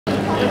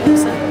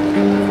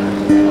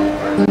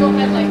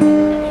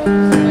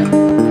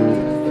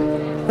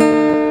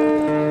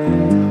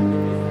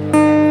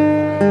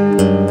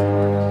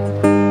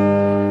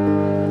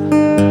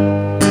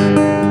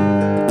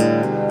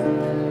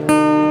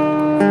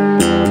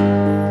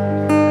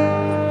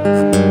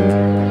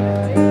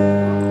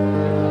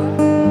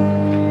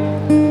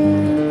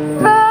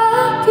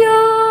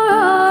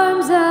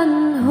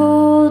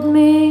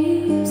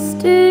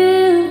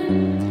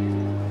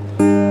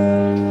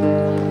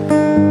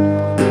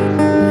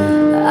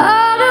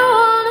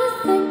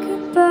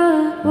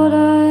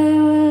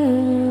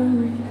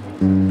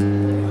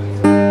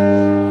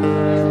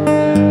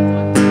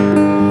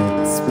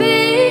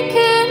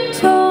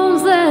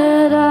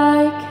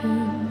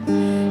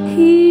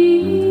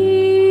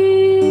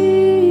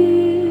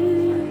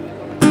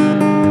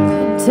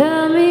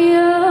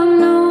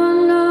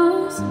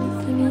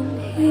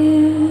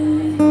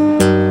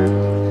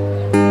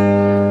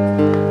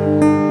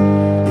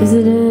Is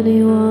it any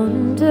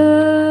wonder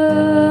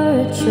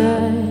I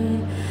try?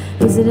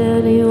 Is it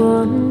any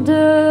wonder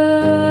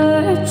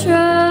I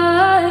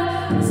try?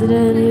 Is it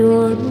any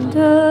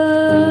wonder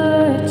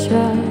I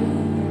try?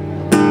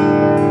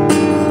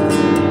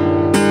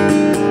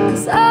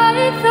 'Cause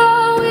I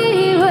thought we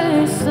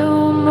were so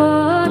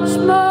much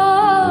more.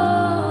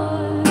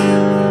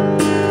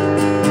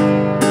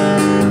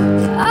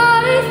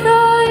 I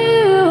thought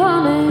you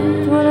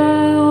wanted what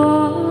I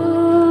want.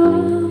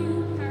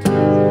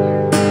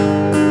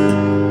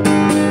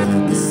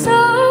 So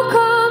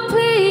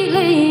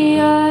completely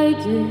I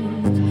did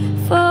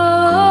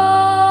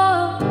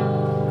fall.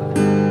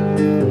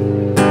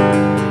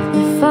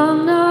 If I'm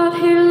not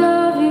here,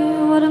 love you,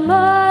 what am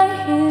I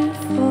here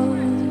for?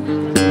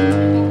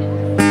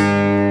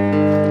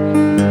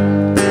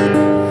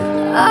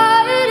 I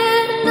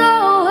didn't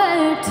know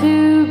where to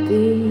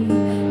begin,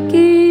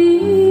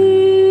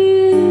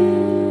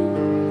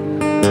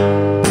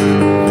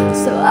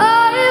 so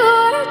I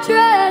wore a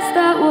dress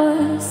that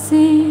was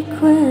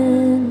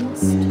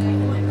sequenced.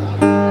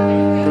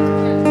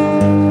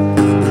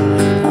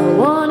 I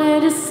wanted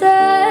to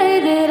say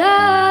that I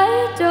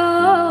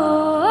adored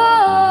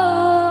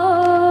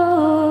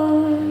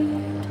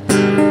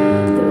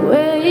the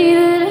way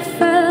that it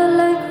felt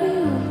like we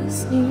always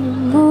knew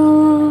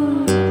more.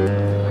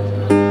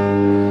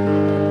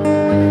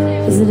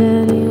 Is it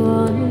any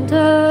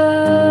wonder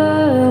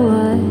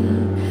why?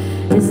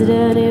 Is it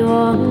any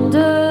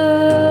wonder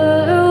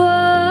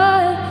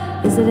why?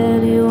 Is it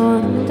any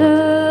wonder?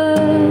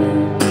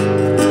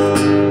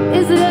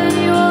 Is it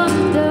any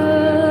wonder?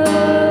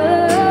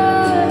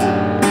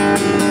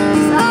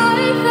 'Cause I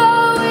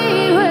thought we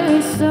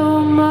were so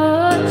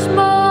much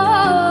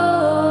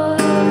more.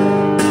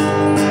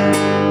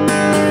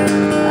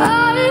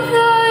 I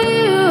thought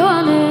you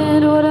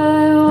wanted what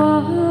I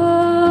want.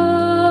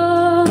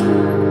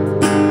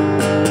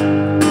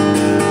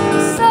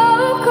 So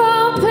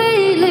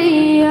completely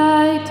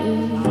I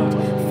did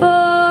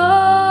fall.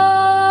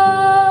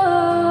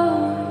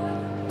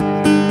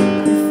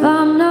 If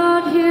I'm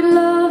not here to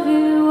love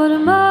you, what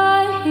am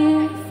I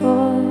here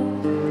for?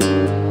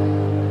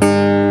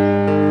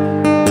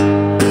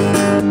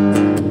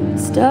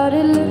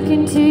 Started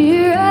looking to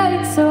your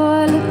right, so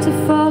I looked to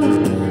follow.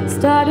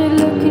 Started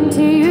looking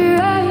to your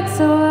right,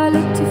 so I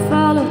looked to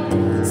follow.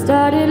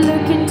 Started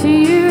looking to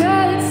your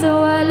right, so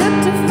I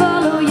looked to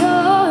follow.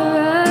 You're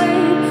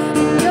right,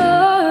 and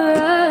you're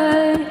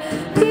right.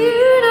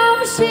 You know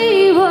she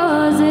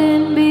was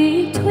in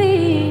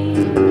between.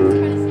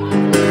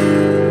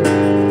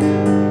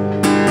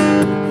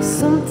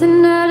 Something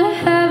out of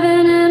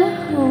heaven and a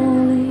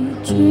holy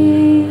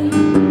dream.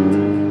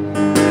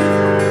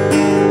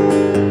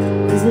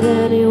 Is it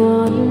any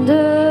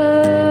wonder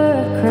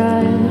I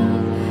cry?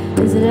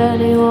 Is it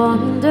any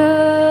wonder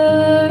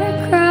I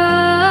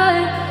cry?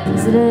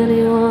 Is it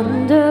any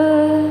wonder?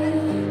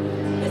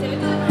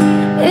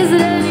 Is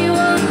it any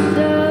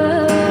wonder?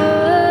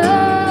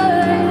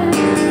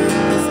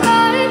 'Cause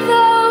I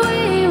thought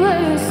we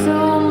were so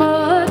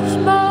much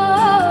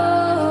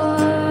more.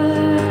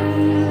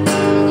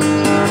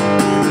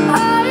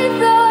 I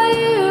thought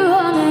you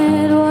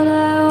wanted what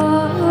I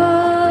want.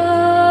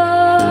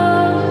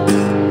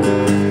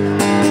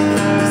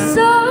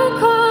 So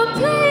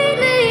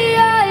completely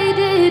I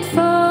did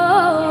fall.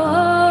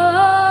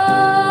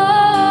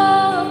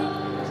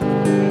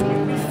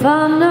 If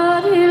I'm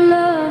not here,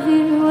 love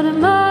you, what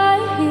am I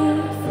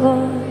here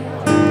for?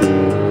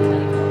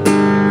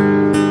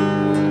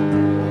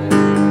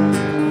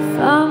 If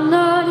I'm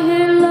not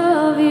here,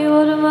 love you,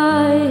 what am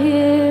I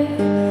here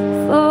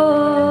for?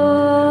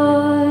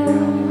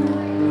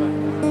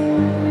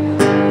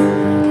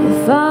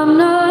 If I'm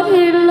not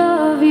here,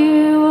 love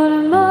you, what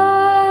am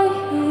I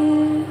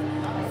here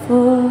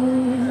for?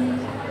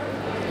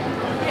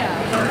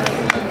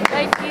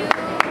 Thank you.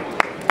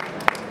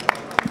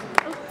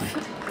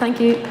 Thank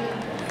you.